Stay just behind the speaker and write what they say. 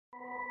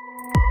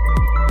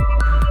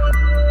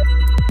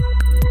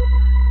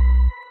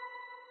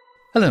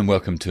Hello and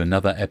welcome to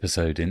another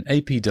episode in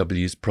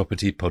APW's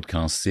Property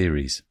Podcast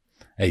series.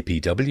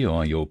 APW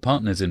are your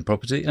partners in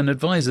property and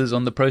advisors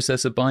on the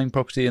process of buying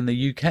property in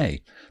the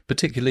UK,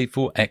 particularly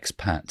for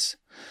expats.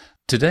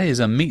 Today is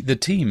a Meet the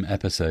Team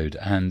episode,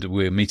 and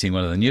we're meeting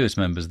one of the newest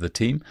members of the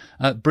team,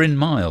 Bryn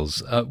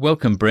Miles.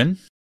 Welcome, Bryn.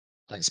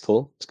 Thanks,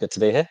 Paul. It's good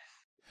to be here.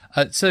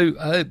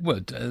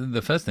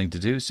 The first thing to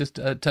do is just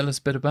tell us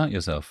a bit about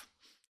yourself.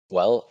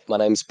 Well, my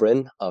name's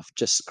Bryn. I've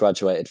just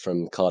graduated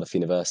from Cardiff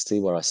University,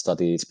 where I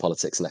studied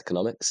politics and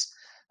economics,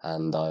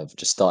 and I've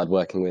just started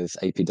working with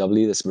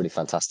APW, this really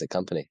fantastic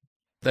company.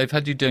 They've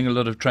had you doing a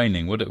lot of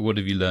training. What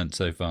have you learned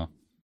so far?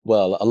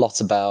 Well, a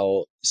lot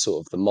about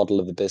sort of the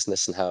model of the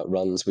business and how it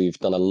runs. We've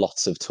done a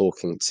lot of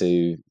talking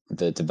to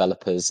the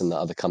developers and the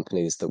other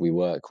companies that we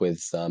work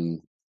with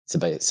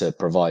to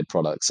provide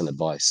products and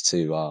advice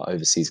to our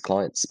overseas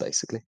clients,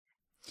 basically.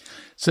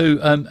 So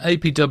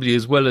APW,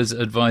 as well as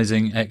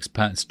advising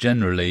expats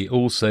generally,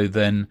 also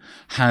then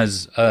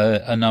has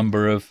a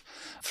number of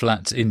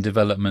flats in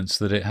developments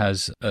that it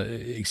has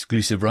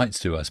exclusive rights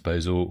to, I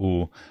suppose,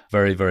 or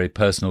very, very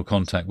personal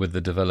contact with the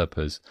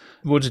developers.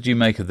 What did you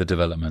make of the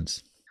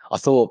developments? I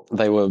thought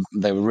they were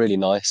really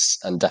nice,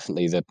 and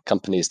definitely the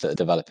companies that are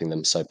developing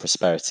them. So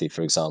Prosperity,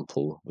 for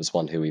example, was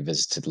one who we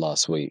visited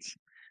last week.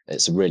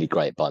 It's a really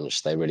great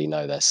bunch. They really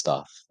know their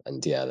stuff,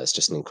 and yeah, there's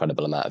just an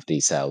incredible amount of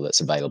detail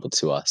that's available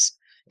to us,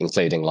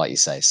 including, like you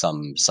say,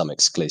 some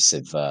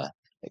exclusive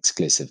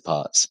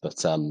parts.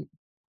 But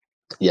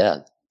yeah,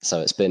 so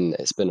it's been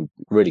a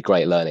really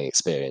great learning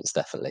experience,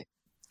 definitely.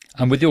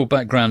 And with your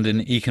background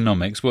in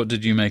economics, what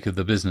did you make of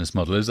the business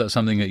model? Is that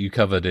something that you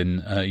covered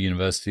in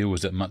university, or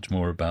was it much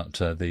more about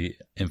the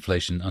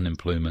inflation,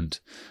 unemployment,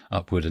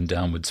 upward and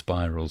downward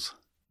spirals?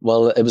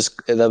 Well,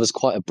 there was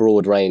quite a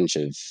broad range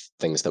of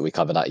things that we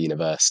covered at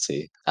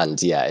university,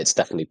 and yeah, it's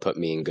definitely put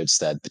me in good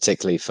stead,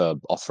 particularly for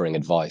offering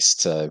advice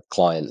to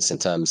clients in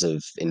terms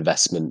of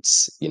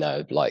investments. You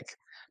know, like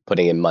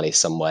putting in money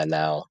somewhere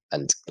now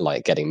and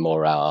like getting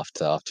more out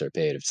after a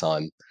period of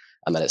time.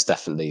 And then it's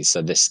definitely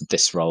so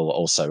this role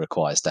also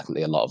requires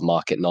definitely a lot of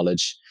market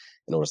knowledge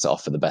in order to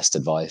offer the best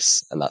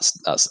advice, and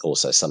that's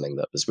also something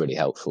that was really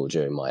helpful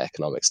during my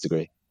economics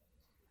degree.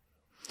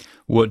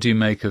 What do you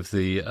make of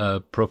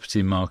the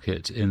property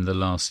market in the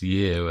last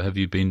year? Have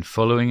you been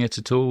following it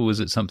at all? Was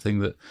it something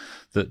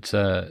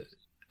that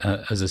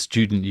as a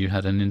student you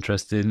had an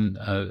interest in,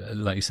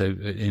 like you say,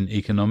 in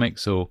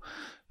economics or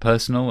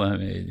personal,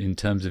 in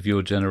terms of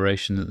your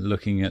generation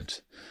looking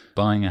at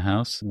buying a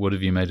house? What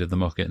have you made of the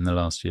market in the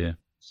last year?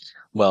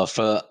 Well,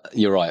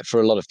 you're right. For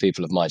a lot of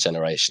people of my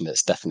generation,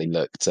 it's definitely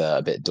looked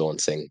a bit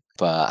daunting.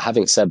 But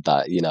having said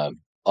that,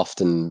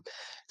 often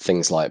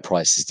things like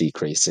prices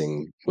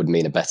decreasing would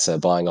mean a better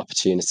buying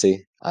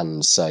opportunity.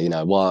 And so,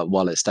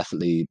 while it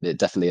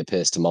definitely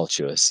appears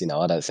tumultuous,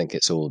 I don't think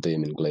it's all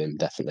doom and gloom,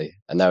 definitely.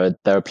 And there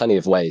are plenty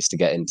of ways to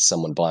get into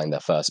someone buying their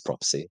first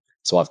property.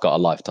 So I've got a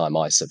lifetime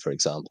ISA, for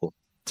example.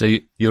 So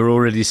you're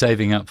already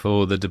saving up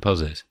for the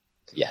deposit?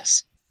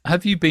 Yes.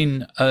 Have you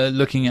been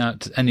looking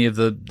at any of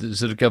the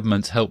sort of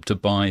government's help to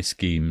buy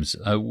schemes?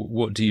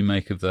 What do you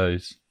make of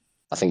those?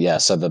 I think, yeah,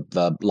 so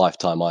the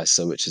lifetime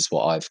ISA, which is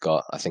what I've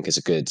got, I think is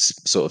a good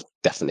sort of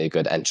definitely a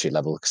good entry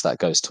level because that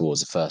goes towards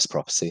the first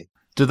property.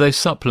 Do they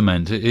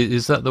supplement?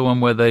 Is that the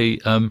one where they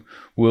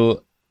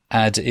will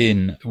add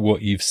in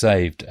what you've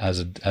saved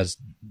as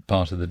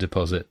part of the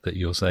deposit that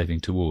you're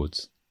saving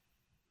towards?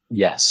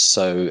 Yes,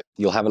 so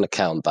you'll have an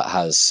account that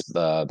has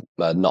a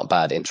not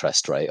bad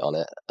interest rate on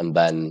it, and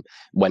then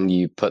when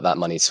you put that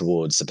money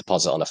towards a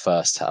deposit on a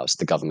first house,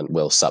 the government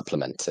will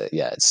supplement it.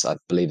 Yeah, I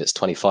believe it's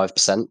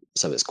 25%,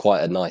 so it's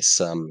quite a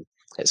nice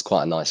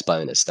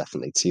bonus,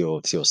 definitely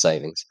to your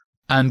savings.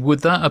 And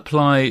would that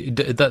apply?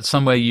 That's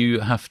somewhere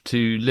you have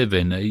to live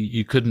in.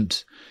 You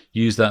couldn't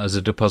use that as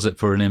a deposit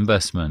for an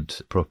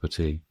investment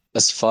property.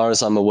 As far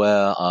as I'm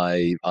aware,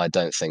 I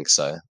don't think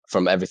so.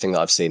 From everything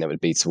that I've seen, it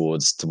would be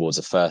towards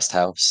a first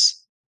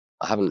house.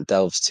 I haven't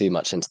delved too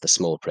much into the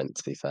small print,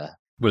 to be fair.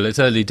 Well, it's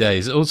early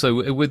days.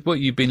 Also, with what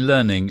you've been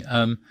learning,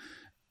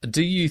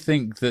 do you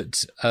think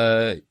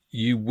that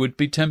you would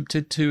be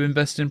tempted to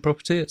invest in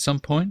property at some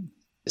point?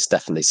 It's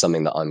definitely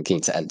something that I'm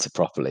keen to enter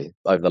properly.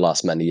 Over the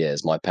last many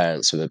years, my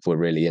parents were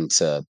really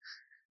into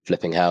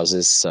flipping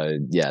houses. So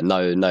yeah,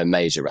 no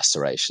major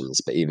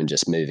restorations, but even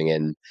just moving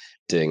in,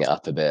 doing it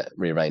up a bit,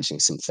 rearranging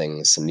some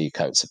things, some new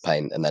coats of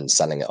paint, and then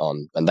selling it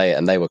on. And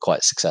they were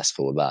quite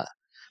successful with that.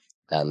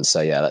 And so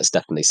yeah, that's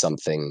definitely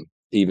something.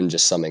 Even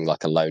just something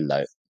like a loan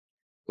note,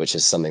 which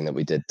is something that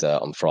we did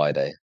on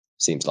Friday,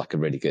 seems like a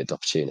really good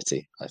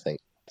opportunity. I think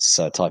it's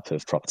a type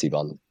of property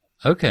bond.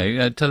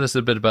 Okay, tell us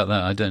a bit about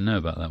that. I don't know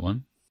about that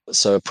one.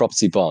 So a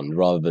property bond,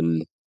 rather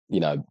than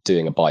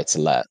doing a buy to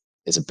let,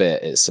 it's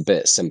a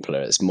bit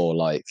simpler. It's more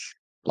like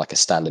a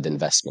standard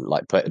investment,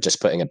 like just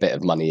putting a bit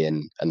of money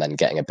in and then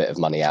getting a bit of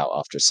money out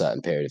after a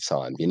certain period of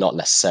time. You're not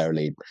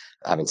necessarily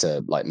having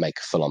to like make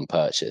a full on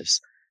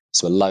purchase.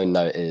 So a loan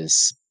note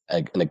is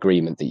an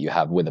agreement that you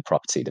have with a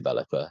property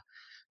developer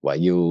where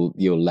you'll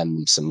lend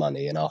them some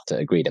money, and after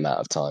agreed amount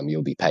of time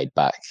you'll be paid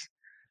back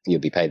you'll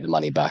be paid the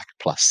money back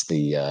plus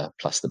the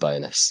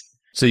bonus.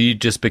 So you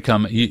just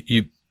become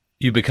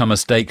you become a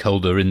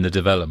stakeholder in the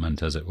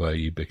development, as it were.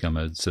 You become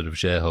a sort of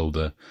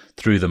shareholder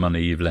through the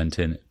money you've lent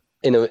in.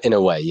 In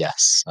a way,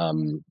 yes.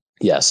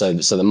 Yeah. So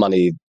the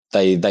money,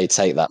 they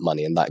take that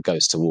money and that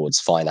goes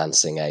towards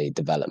financing a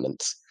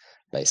development,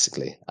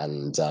 basically.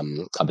 And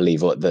I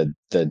believe what the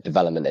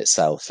development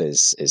itself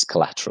is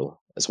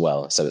collateral as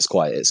well. So it's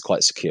quite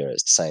secure.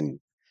 It's the same.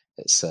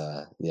 It's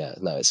yeah,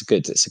 no, it's a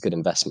good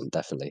investment,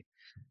 definitely.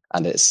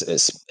 And it's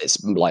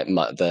like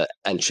the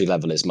entry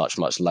level is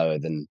much lower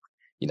than,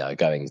 you know,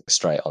 going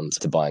straight on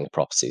to buying a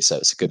property. So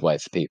it's a good way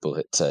for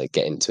people to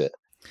get into it.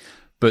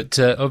 But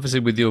obviously,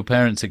 with your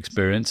parents'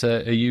 experience,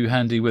 are you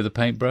handy with a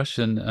paintbrush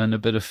and a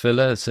bit of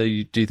filler? So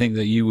do you think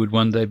that you would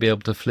one day be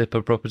able to flip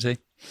a property?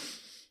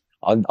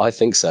 I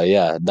think so.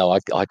 Yeah. No,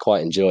 I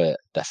quite enjoy it.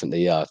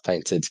 Definitely. Yeah. I've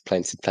painted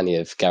plenty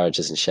of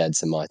garages and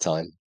sheds in my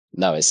time.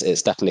 No, it's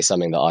definitely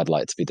something that I'd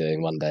like to be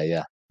doing one day.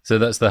 Yeah. So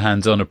that's the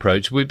hands-on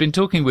approach. We've been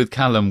talking with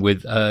Callum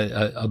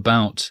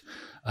about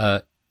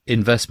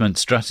investment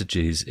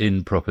strategies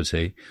in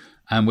property,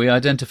 and we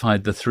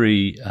identified the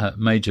three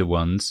major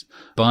ones: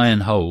 buy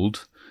and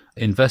hold,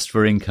 invest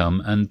for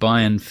income, and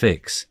buy and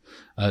fix.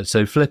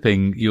 So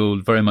flipping,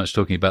 you're very much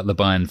talking about the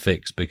buy and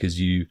fix because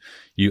you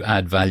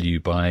add value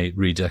by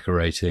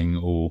redecorating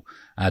or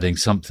adding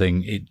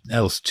something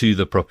else to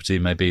the property,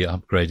 maybe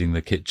upgrading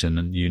the kitchen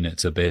and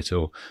units a bit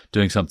or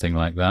doing something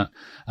like that.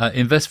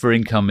 Invest for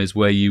income is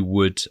where you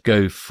would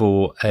go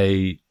for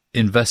a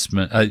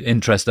investment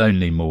interest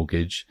only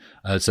mortgage,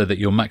 so that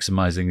you're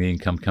maximizing the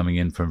income coming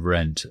in from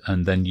rent,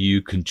 and then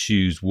you can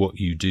choose what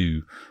you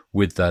do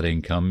with that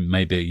income.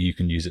 Maybe you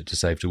can use it to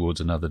save towards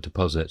another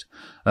deposit.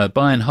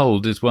 Buy and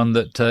hold is one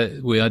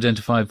that we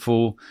identified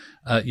for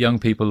young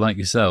people like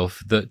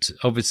yourself, that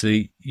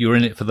obviously you're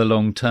in it for the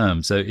long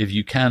term. So if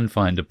you can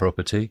find a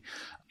property,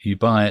 you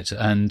buy it,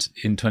 and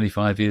in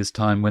 25 years'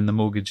 time, when the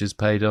mortgage is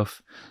paid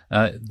off,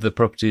 the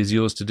property is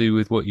yours to do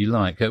with what you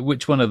like.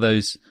 Which one of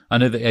those? I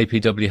know that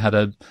APW had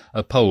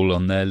a poll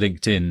on their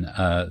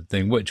LinkedIn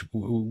thing.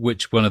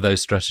 Which one of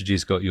those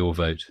strategies got your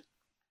vote?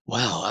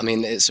 Wow, I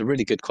mean, it's a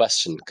really good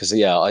question because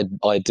yeah,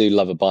 I do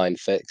love a buy and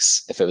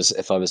fix. If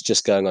I was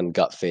just going on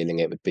gut feeling,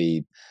 it would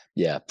be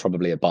yeah,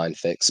 probably a buy and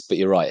fix. But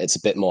you're right, it's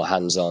a bit more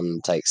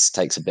hands-on,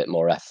 takes a bit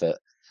more effort,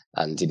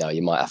 and you know,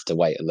 you might have to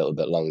wait a little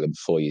bit longer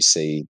before you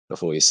see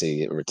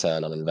a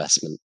return on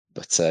investment.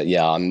 But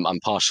yeah, I'm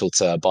partial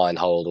to buy and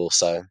hold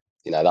also.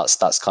 You know,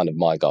 that's kind of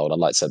my goal. I'd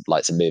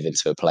like to move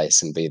into a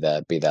place and be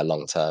there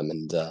long term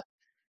and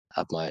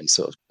have my own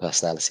sort of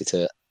personality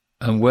to it.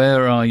 And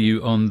where are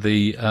you on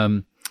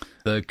the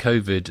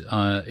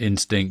COVID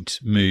instinct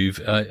move?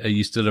 Are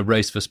you still a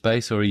race for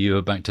space, or are you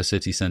a back to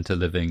city centre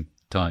living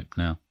type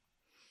now?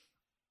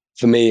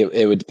 For me,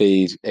 it would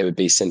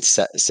be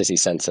city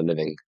centre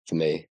living for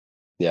me.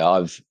 Yeah,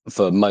 I've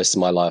for most of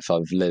my life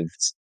I've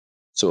lived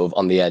sort of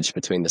on the edge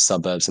between the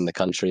suburbs and the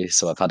country,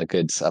 so I've had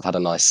a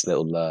nice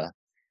little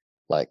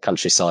like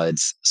countryside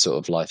sort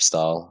of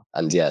lifestyle.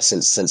 And yeah,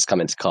 since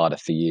coming to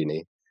Cardiff for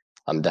uni,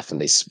 I'm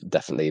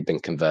definitely been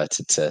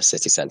converted to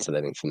city centre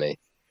living for me.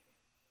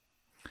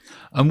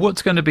 And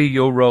what's going to be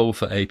your role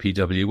for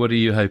APW? What are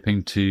you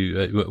hoping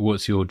to?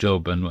 What's your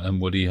job,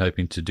 and what are you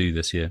hoping to do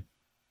this year?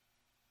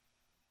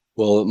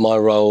 Well, my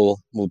role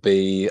will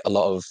be a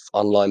lot of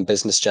online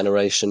business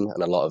generation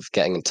and a lot of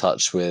getting in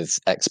touch with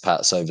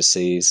expats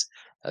overseas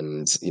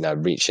and, you know,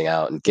 reaching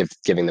out and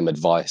giving them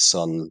advice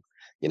on,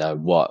 you know,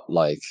 what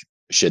like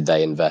should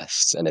they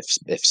invest and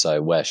if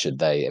so, where should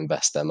they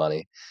invest their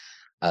money?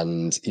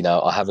 And, you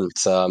know, I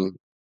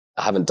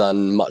haven't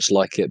done much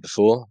like it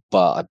before,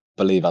 but I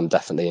believe I'm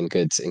definitely in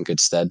good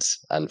stead.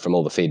 And from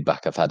all the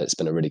feedback I've had, it's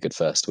been a really good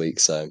first week.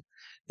 So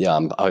yeah,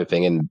 I'm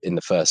hoping in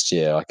the first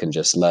year I can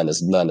just learn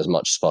as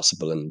much as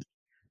possible and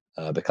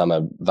become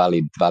a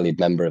valued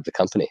member of the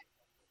company.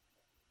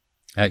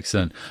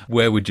 Excellent.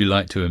 Where would you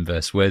like to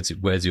invest?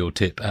 Where's your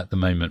tip at the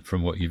moment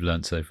from what you've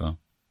learned so far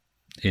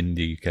in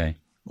the UK?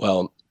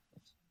 Well,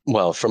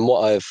 from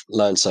what I've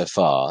learned so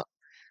far,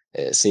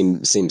 it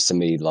seems to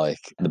me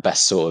like the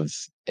best sort of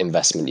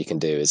investment you can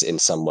do is in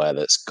somewhere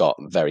that's got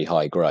very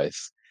high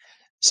growth.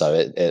 So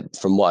it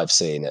from what I've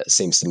seen, it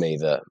seems to me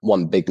that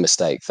one big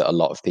mistake that a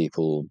lot of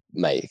people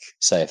make,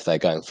 say if they're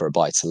going for a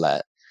buy to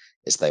let,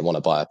 is they want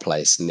to buy a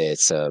place near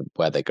to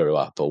where they grew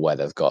up or where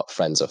they've got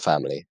friends or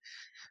family.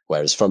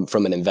 Whereas from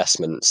an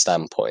investment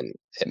standpoint,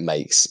 it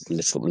makes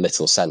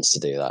little sense to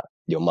do that.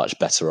 You're much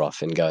better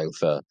off in going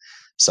for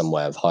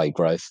somewhere of high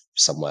growth,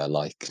 somewhere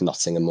like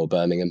Nottingham or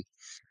Birmingham,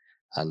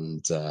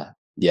 and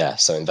yeah,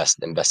 so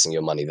investing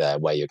your money there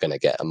where you're going to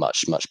get a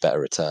much better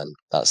return.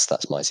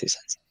 That's my 2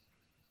 cents.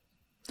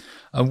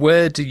 And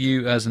where do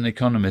you, as an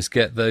economist,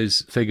 get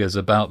those figures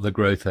about the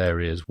growth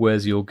areas?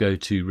 Where's your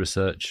go-to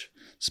research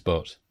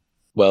spot?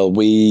 Well,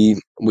 we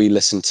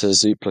listen to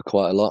Zoopla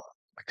quite a lot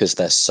because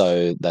they're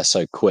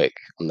so quick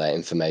on their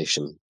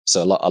information.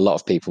 So a lot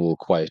of people will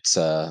quote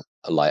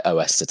like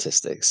OS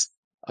statistics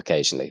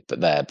occasionally,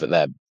 but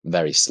they're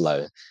very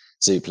slow.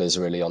 Zoopla is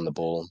really on the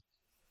ball.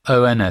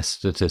 ONS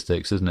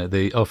statistics, isn't it?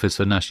 The Office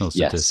for National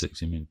Yes,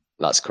 Statistics, you mean?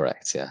 that's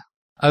correct. Yeah.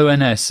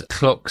 ONS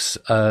clocks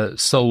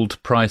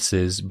sold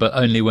prices, but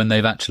only when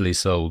they've actually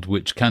sold,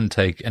 which can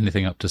take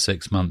anything up to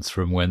 6 months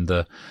from when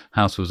the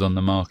house was on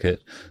the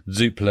market.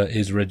 Zoopla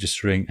is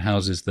registering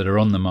houses that are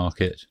on the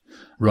market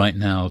right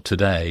now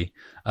today,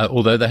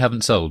 although they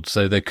haven't sold.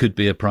 So there could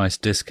be a price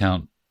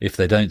discount if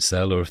they don't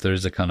sell, or if there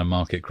is a kind of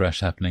market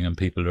crash happening and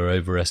people are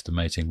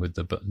overestimating with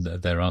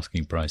their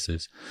asking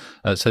prices.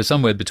 So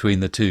somewhere between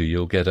the two,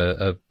 you'll get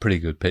a pretty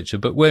good picture.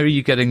 But where are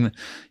you getting?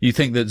 You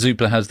think that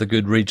Zoopla has the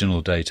good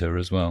regional data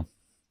as well?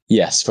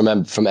 Yes, from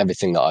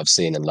everything that I've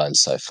seen and learned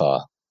so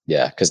far.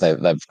 Yeah, because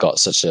they've got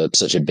such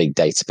a big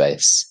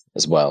database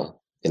as well.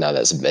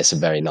 It's a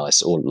very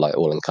nice,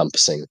 all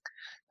encompassing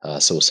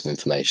source of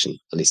information,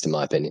 at least in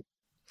my opinion.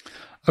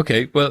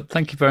 Okay, well,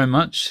 thank you very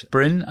much,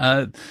 Bryn.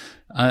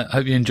 I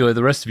hope you enjoy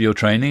the rest of your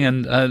training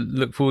and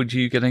look forward to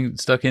you getting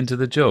stuck into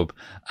the job.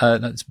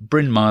 That's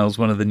Bryn Miles,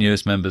 one of the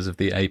newest members of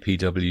the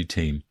APW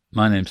team.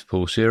 My name's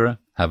Paul Shearer.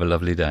 Have a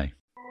lovely day.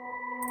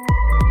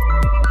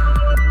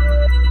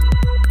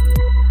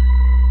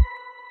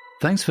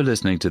 Thanks for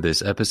listening to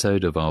this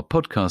episode of our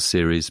podcast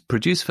series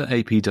produced for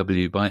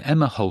APW by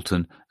Emma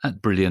Holton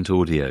at Brilliant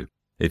Audio.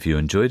 If you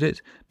enjoyed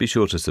it, be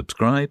sure to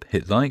subscribe,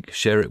 hit like,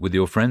 share it with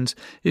your friends.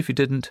 If you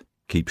didn't,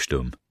 keep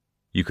stum.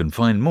 You can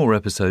find more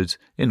episodes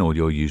in all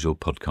your usual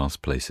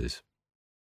podcast places.